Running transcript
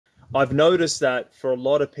I've noticed that for a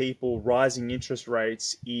lot of people, rising interest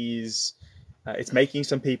rates is it's making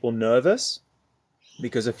some people nervous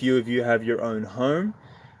because a few of you have your own home,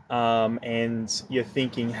 and you're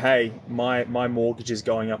thinking, hey, my mortgage is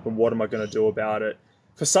going up and what am I going to do about it?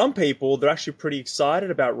 For some people, they're actually pretty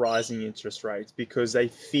excited about rising interest rates because they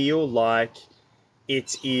feel like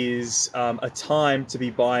it is a time to be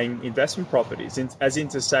buying investment properties, as in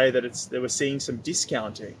to say that they were seeing some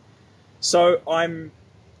discounting. So I'm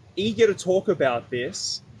eager to talk about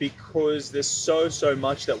this because there's so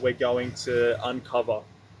much that we're going to uncover.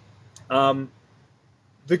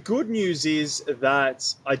 The good news is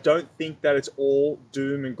that I don't think that it's all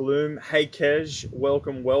doom and gloom. Hey, Kej,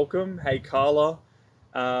 welcome. Hey, Carla,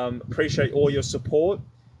 appreciate all your support.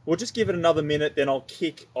 We'll just give it another minute, then I'll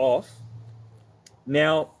kick off.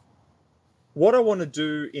 Now, what I want to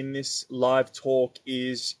do in this live talk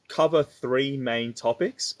is cover three main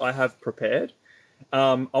topics I have prepared.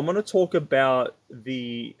 I'm going to talk about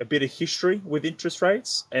a bit of history with interest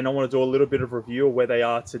rates, and I want to do a little bit of review of where they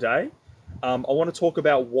are today. I want to talk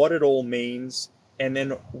about what it all means, and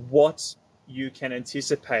then what you can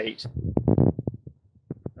anticipate.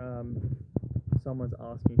 Someone's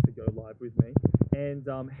asking to go live with me, and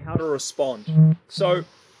how to respond. So,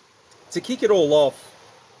 to kick it all off,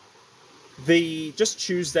 just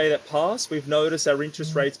Tuesday that passed, we've noticed our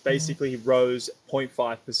interest rates basically rose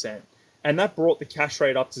 0.5%, and that brought the cash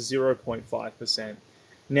rate up to 0.5%.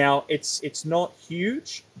 Now, it's not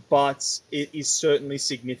huge, but it is certainly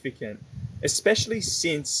significant, especially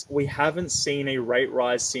since we haven't seen a rate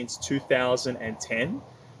rise since 2010.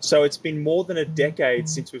 So it's been more than a decade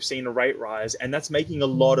since we've seen a rate rise, and that's making a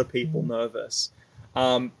lot of people nervous.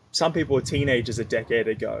 Some people were teenagers a decade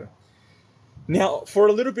ago. Now, for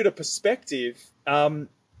a little bit of perspective,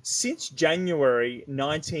 since January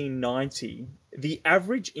 1990, the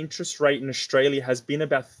average interest rate in Australia has been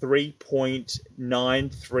about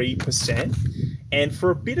 3.93%. And for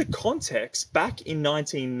a bit of context, back in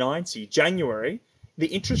 1990, January, the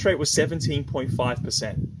interest rate was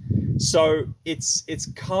 17.5%. So it's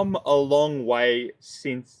come a long way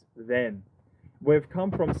since then. We've come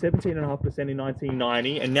from 17.5% in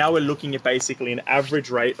 1990, and now we're looking at basically an average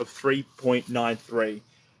rate of 3.93.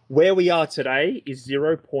 Where we are today is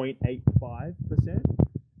 0.85%.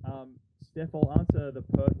 Steph, I'll answer the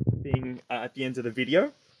Perth thing at the end of the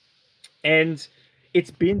video. And it's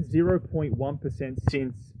been 0.1%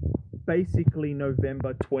 since basically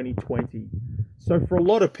November 2020. So for a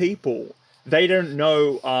lot of people, they don't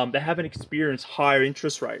know, they haven't experienced higher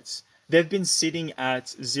interest rates. They've been sitting at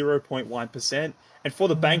 0.1%. And for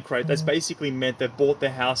the bank rate, that's basically meant they've bought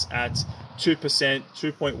their house at 2%,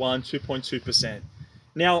 2.1, 2.2%.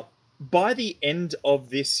 Now, by the end of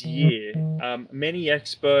this year, many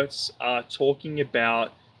experts are talking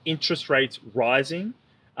about interest rates rising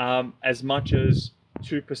as much as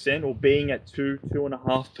 2% or being at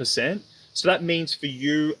 2.5%. So that means for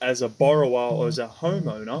you as a borrower or as a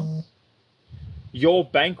homeowner, your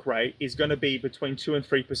bank rate is going to be between 2 and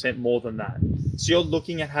 3% more than that. So you're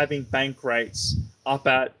looking at having bank rates up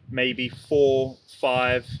at maybe 4,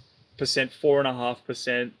 5%,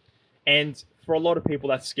 4.5%. And for a lot of people,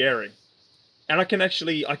 that's scary. And I can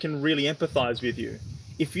really empathize with you.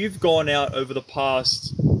 If you've gone out over the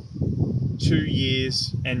past 2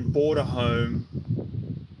 years and bought a home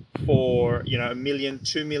for, $1 million,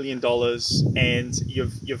 $2 million, and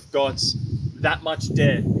you've got that much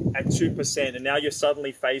debt at 2%, and now you're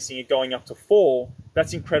suddenly facing it going up to 4%,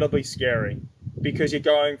 that's incredibly scary, because you're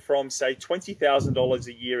going from, say, $20,000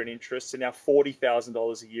 a year in interest to now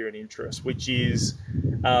 $40,000 a year in interest, which is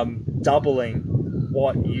doubling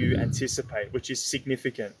what you anticipate, which is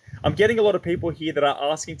significant. I'm getting a lot of people here that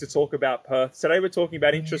are asking to talk about Perth. Today we're talking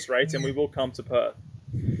about interest rates, and we will come to Perth.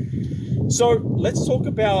 So let's talk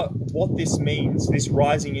about what this means, this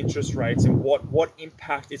rising interest rates, and what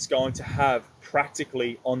impact it's going to have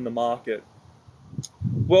practically on the market.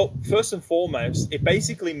 Well, first and foremost, it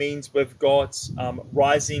basically means we've got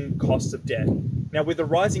rising costs of debt. Now, with the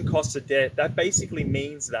rising costs of debt, that basically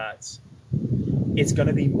means that it's going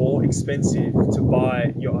to be more expensive to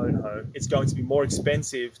buy your own home. It's going to be more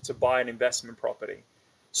expensive to buy an investment property.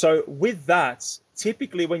 So with that,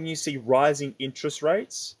 typically when you see rising interest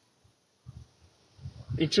rates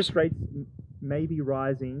may be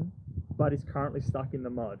rising, but is currently stuck in the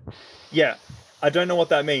mud. Yeah, I don't know what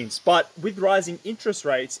that means. But with rising interest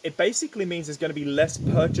rates, it basically means there's going to be less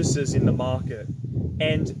purchases in the market.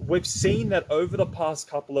 And we've seen that over the past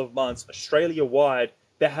couple of months, Australia-wide,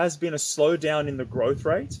 there has been a slowdown in the growth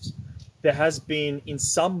rates. There has been, in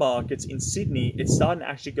some markets, in Sydney, it's starting to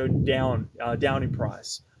actually go down in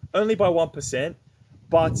price. Only by 1%,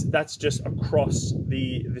 but that's just across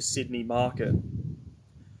the Sydney market.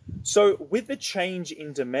 So with the change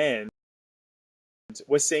in demand,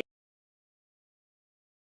 we're seeing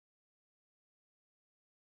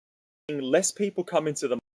less people come into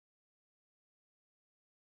the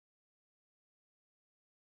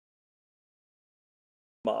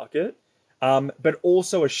market, but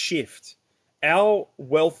also a shift. Our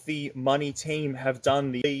Wealthi money team have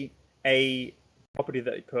done a property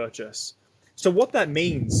that they purchase. So what that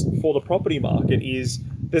means for the property market is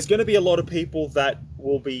there's going to be a lot of people that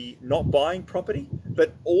will be not buying property,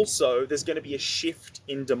 but also there's going to be a shift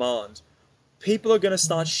in demand. People are going to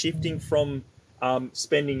start shifting from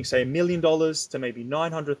spending, say, $1 million to maybe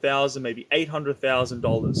 $900,000, maybe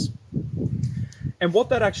 $800,000. And what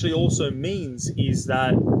that actually also means is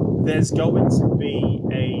that there's going to be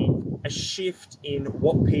a shift in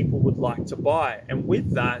what people would like to buy. And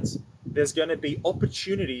with that, there's going to be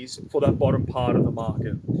opportunities for that bottom part of the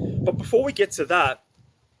market. But before we get to that,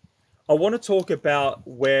 I want to talk about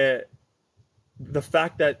where the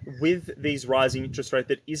fact that with these rising interest rates,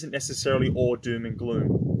 that isn't necessarily all doom and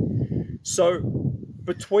gloom. So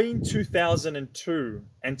between 2002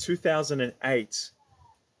 and 2008,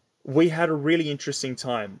 we had a really interesting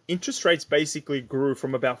time. Interest rates basically grew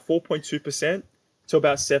from about 4.2% to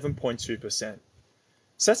about 7.2%.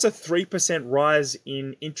 So that's a 3% rise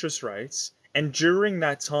in interest rates. And during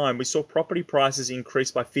that time, we saw property prices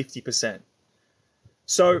increase by 50%.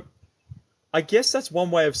 So I guess that's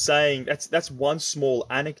one way of saying that's one small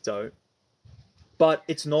anecdote, but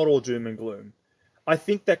it's not all doom and gloom. I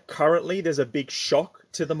think that currently there's a big shock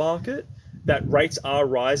to the market that rates are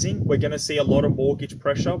rising. We're going to see a lot of mortgage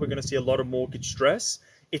pressure. We're going to see a lot of mortgage stress.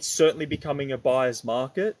 It's certainly becoming a buyer's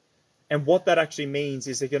market. And what that actually means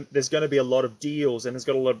is there's going to be a lot of deals, and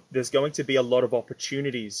there's going to be a lot of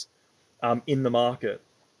opportunities in the market.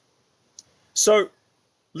 So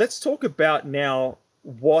let's talk about now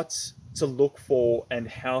what to look for and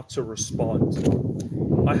how to respond.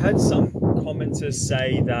 I had some commenters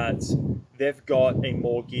say that they've got a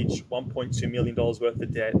mortgage, $1.2 million worth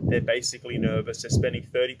of debt. They're basically nervous. They're spending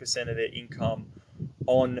 30% of their income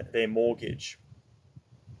on their mortgage.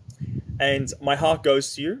 And my heart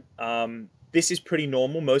goes to you. This is pretty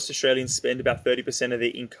normal. Most Australians spend about 30% of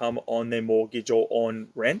their income on their mortgage or on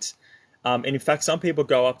rent. And in fact, some people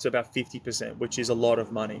go up to about 50%, which is a lot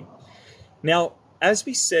of money. Now, as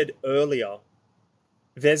we said earlier,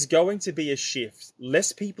 there's going to be a shift.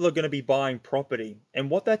 Less people are going to be buying property. And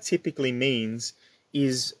what that typically means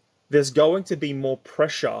is there's going to be more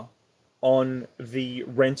pressure on the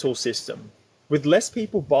rental system. With less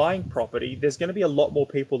people buying property, there's going to be a lot more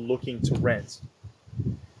people looking to rent.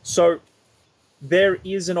 So there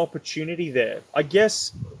is an opportunity there. I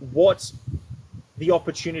guess what the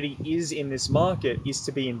opportunity is in this market is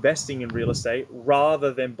to be investing in real estate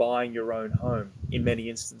rather than buying your own home in many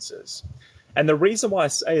instances. And the reason why I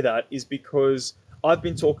say that is because I've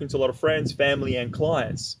been talking to a lot of friends, family, and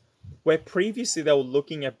clients where previously they were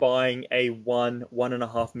looking at buying a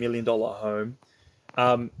 $1.5 million home.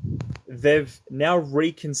 They've now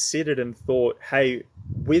reconsidered and thought, hey,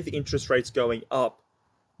 with interest rates going up,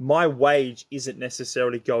 my wage isn't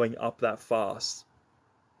necessarily going up that fast.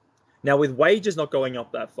 Now, with wages not going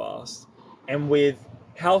up that fast, and with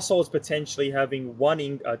households potentially having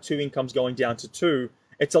two incomes going down to two,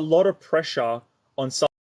 it's a lot of pressure on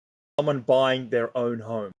someone buying their own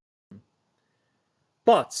home.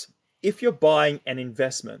 But if you're buying an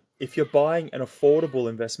investment, if you're buying an affordable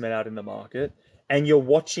investment out in the market, and you're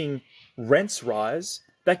watching rents rise,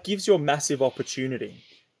 that gives you a massive opportunity.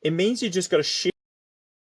 It means you just got to shift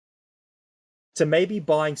to maybe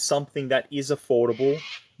buying something that is affordable,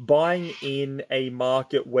 buying in a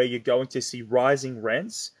market where you're going to see rising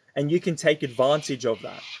rents, and you can take advantage of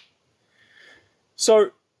that. So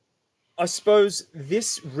I suppose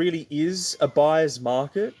this really is a buyer's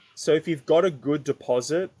market. So if you've got a good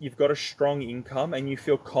deposit, you've got a strong income, and you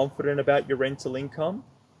feel confident about your rental income,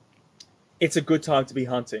 it's a good time to be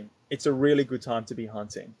hunting. It's a really good time to be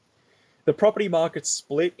hunting. The property market's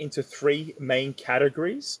split into three main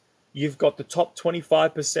categories. You've got the top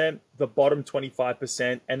 25%, the bottom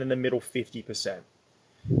 25%, and then the middle 50%.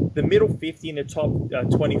 The middle 50 and the top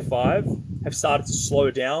 25 have started to slow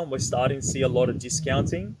down. We're starting to see a lot of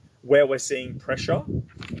discounting where we're seeing pressure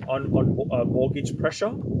on mortgage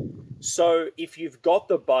pressure. So if you've got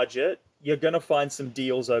the budget, you're going to find some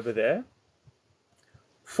deals over there.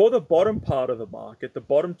 For the bottom part of the market, the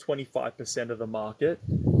bottom 25% of the market,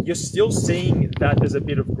 you're still seeing that there's a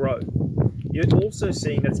bit of growth. You're also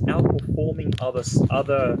seeing that it's outperforming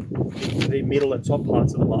the middle and top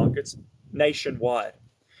parts of the markets nationwide.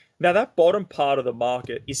 Now, that bottom part of the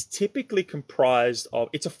market is typically comprised of,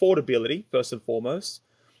 it's affordability, first and foremost,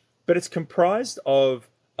 but it's comprised of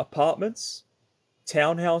apartments,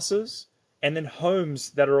 townhouses, and then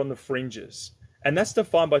homes that are on the fringes. And that's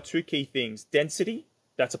defined by two key things: density,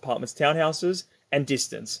 that's apartments, townhouses, and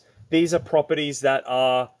distance. These are properties that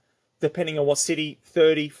are, depending on what city,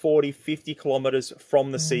 30, 40, 50 kilometers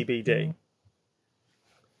from the CBD.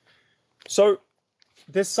 So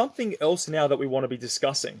there's something else now that we want to be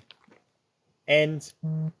discussing. And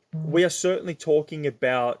we are certainly talking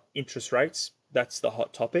about interest rates. That's the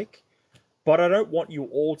hot topic. But I don't want you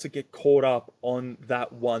all to get caught up on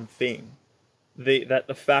that one thing.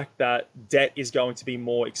 The fact that debt is going to be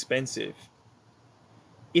more expensive.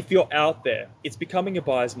 If you're out there, it's becoming a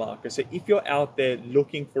buyer's market. So if you're out there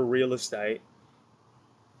looking for real estate,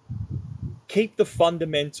 keep the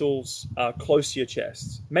fundamentals close to your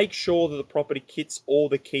chest. Make sure that the property hits all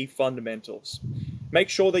the key fundamentals. Make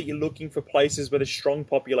sure that you're looking for places where there's strong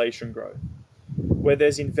population growth, where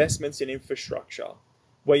there's investments in infrastructure,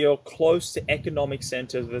 where you're close to economic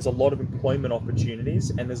centers, there's a lot of employment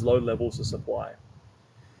opportunities, and there's low levels of supply.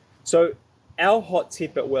 So our hot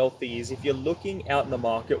tip at Wealthi is, if you're looking out in the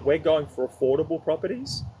market, we're going for affordable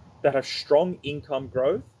properties that have strong income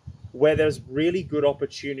growth, where there's really good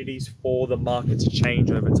opportunities for the market to change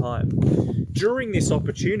over time. During this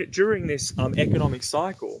economic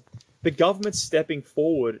cycle, the government's stepping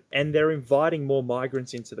forward and they're inviting more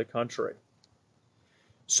migrants into the country.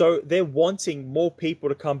 So they're wanting more people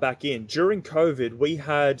to come back in. During COVID,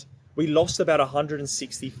 we lost about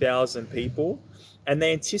 160,000 people, and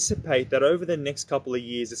they anticipate that over the next couple of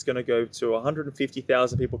years, it's going to go to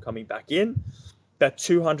 150,000 people coming back in, about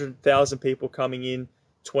 200,000 people coming in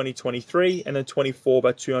 2023, and then 24,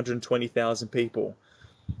 about 220,000 people.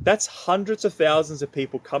 That's hundreds of thousands of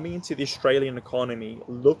people coming into the Australian economy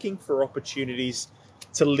looking for opportunities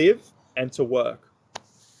to live and to work.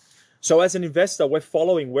 So as an investor, we're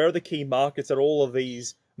following where are the key markets that all of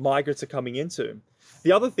these migrants are coming into.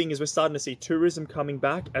 The other thing is we're starting to see tourism coming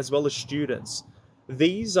back, as well as students.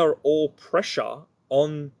 This is all pressure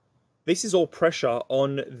on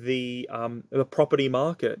the property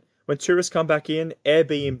market. When tourists come back in,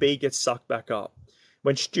 Airbnb gets sucked back up.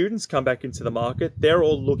 When students come back into the market, they're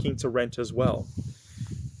all looking to rent as well.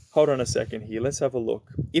 Hold on a second here. Let's have a look.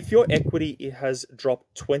 If your equity has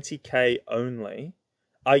dropped 20K only,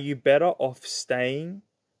 are you better off staying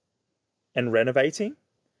and renovating?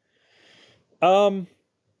 You're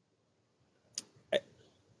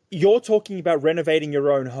talking about renovating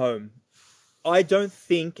your own home. I don't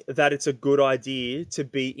think that it's a good idea to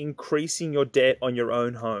be increasing your debt on your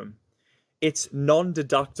own home. It's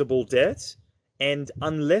non-deductible debt. And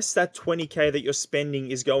unless that 20K that you're spending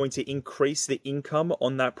is going to increase the income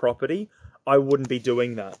on that property, I wouldn't be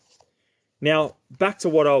doing that. Now, back to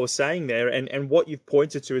what I was saying there, and what you've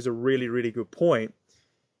pointed to is a really, really good point.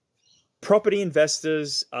 Property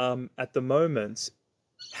investors at the moment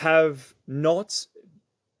have not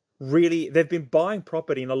really, they've been buying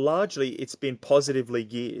property, and largely it's been positively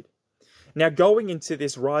geared. Now, going into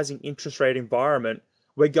this rising interest rate environment,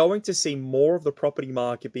 we're going to see more of the property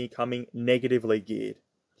market becoming negatively geared.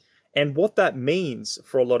 And what that means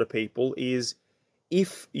for a lot of people is,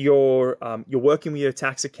 if you're working with your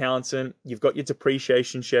tax accountant, you've got your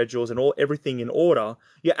depreciation schedules and everything in order,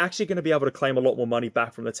 you're actually going to be able to claim a lot more money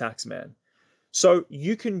back from the tax man. So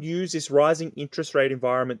you can use this rising interest rate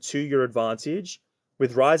environment to your advantage.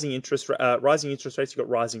 With rising interest rates, you've got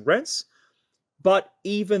rising rents. But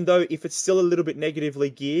even though if it's still a little bit negatively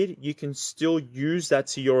geared, you can still use that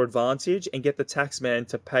to your advantage and get the tax man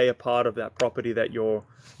to pay a part of that property that you're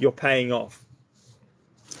paying off.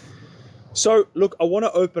 So look, I want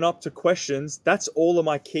to open up to questions. That's all of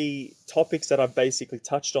my key topics that I've basically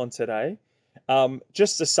touched on today.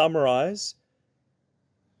 Just to summarize,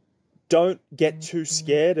 don't get too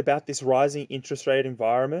scared about this rising interest rate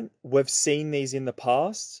environment. We've seen these in the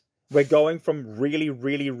past. We're going from really,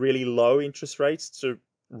 really, really low interest rates to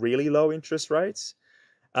really low interest rates.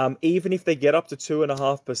 Even if they get up to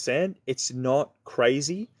 2.5%, it's not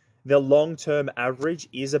crazy. The long-term average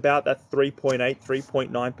is about that 3.8,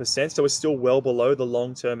 3.9%. So it's still well below the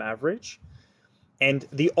long-term average. And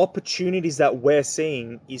the opportunities that we're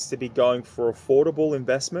seeing is to be going for affordable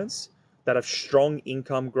investments that have strong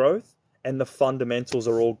income growth, and the fundamentals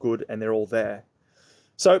are all good and they're all there.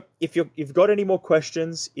 So if you've got any more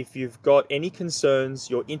questions, if you've got any concerns,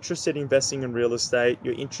 you're interested in investing in real estate,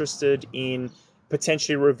 you're interested in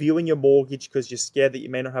potentially reviewing your mortgage because you're scared that you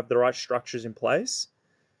may not have the right structures in place,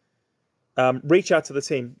 reach out to the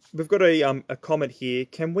team. We've got a comment here.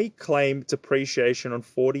 Can we claim depreciation on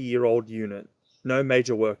 40-year-old unit? No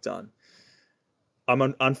major work done.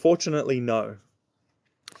 Unfortunately, no.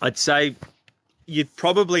 I'd say you'd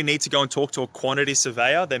probably need to go and talk to a quantity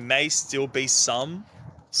surveyor. There may still be some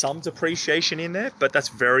depreciation in there, but that's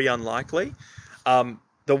very unlikely.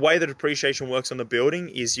 The way the depreciation works on the building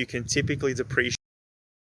is you can typically depreciate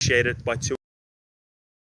it by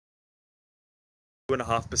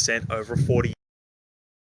 2.5% over a 40-year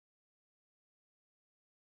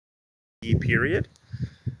period.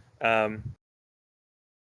 I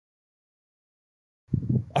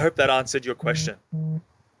hope that answered your question.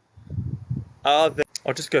 I'll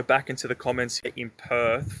just go back into the comments in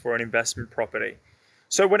Perth for an investment property.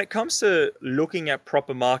 So when it comes to looking at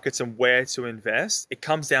proper markets and where to invest, it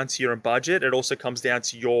comes down to your budget. It also comes down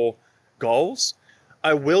to your goals.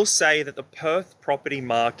 I will say that the Perth property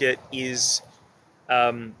market is,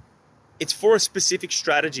 it's for a specific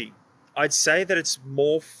strategy. I'd say that it's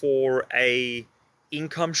more for a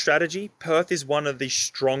income strategy. Perth is one of the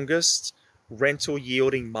strongest rental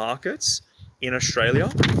yielding markets in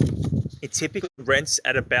Australia. It typically rents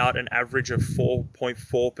at about an average of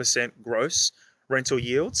 4.4% gross rental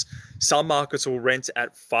yields. Some markets will rent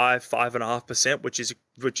at 5.5%, which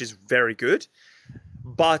is very good.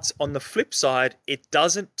 But on the flip side, it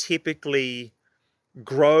doesn't typically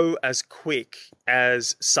grow as quick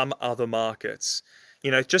as some other markets.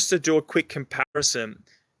 Just to do a quick comparison,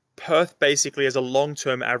 Perth basically has a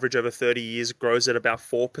long-term average over 30 years grows at about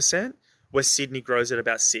 4%, where Sydney grows at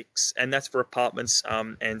about 6%, and that's for apartments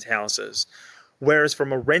and houses. Whereas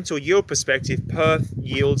from a rental yield perspective, Perth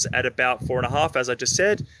yields at about 4.5%, as I just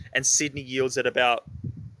said, and Sydney yields at about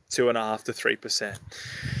 2.5% to 3%.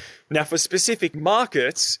 Now, for specific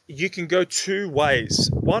markets, you can go two ways.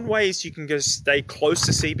 One way is you can go stay close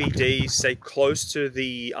to CBD, stay close to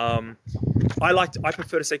the. I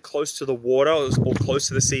prefer to stay close to the water or close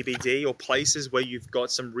to the CBD, or places where you've got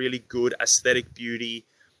some really good aesthetic beauty,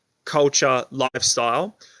 culture,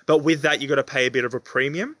 lifestyle. But with that, you've got to pay a bit of a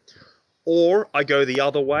premium. Or I go the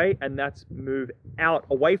other way, and that's move out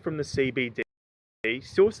away from the CBD,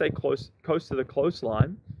 still stay close to the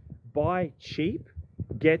coastline, buy cheap,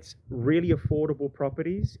 get really affordable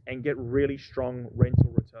properties, and get really strong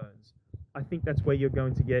rental returns. I think that's where you're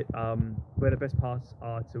going to get where the best paths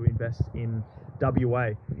are to invest in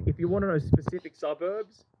WA. If you want to know specific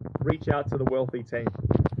suburbs, reach out to the Wealthi team.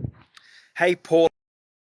 Hey, Paul.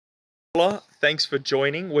 Thanks for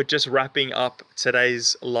joining. We're just wrapping up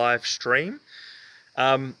today's live stream.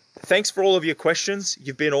 Thanks for all of your questions.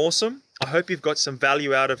 You've been awesome. I hope you've got some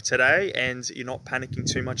value out of today and you're not panicking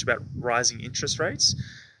too much about rising interest rates.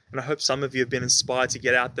 And I hope some of you have been inspired to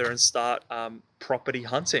get out there and start property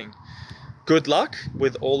hunting. Good luck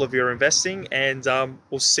with all of your investing, and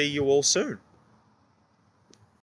we'll see you all soon.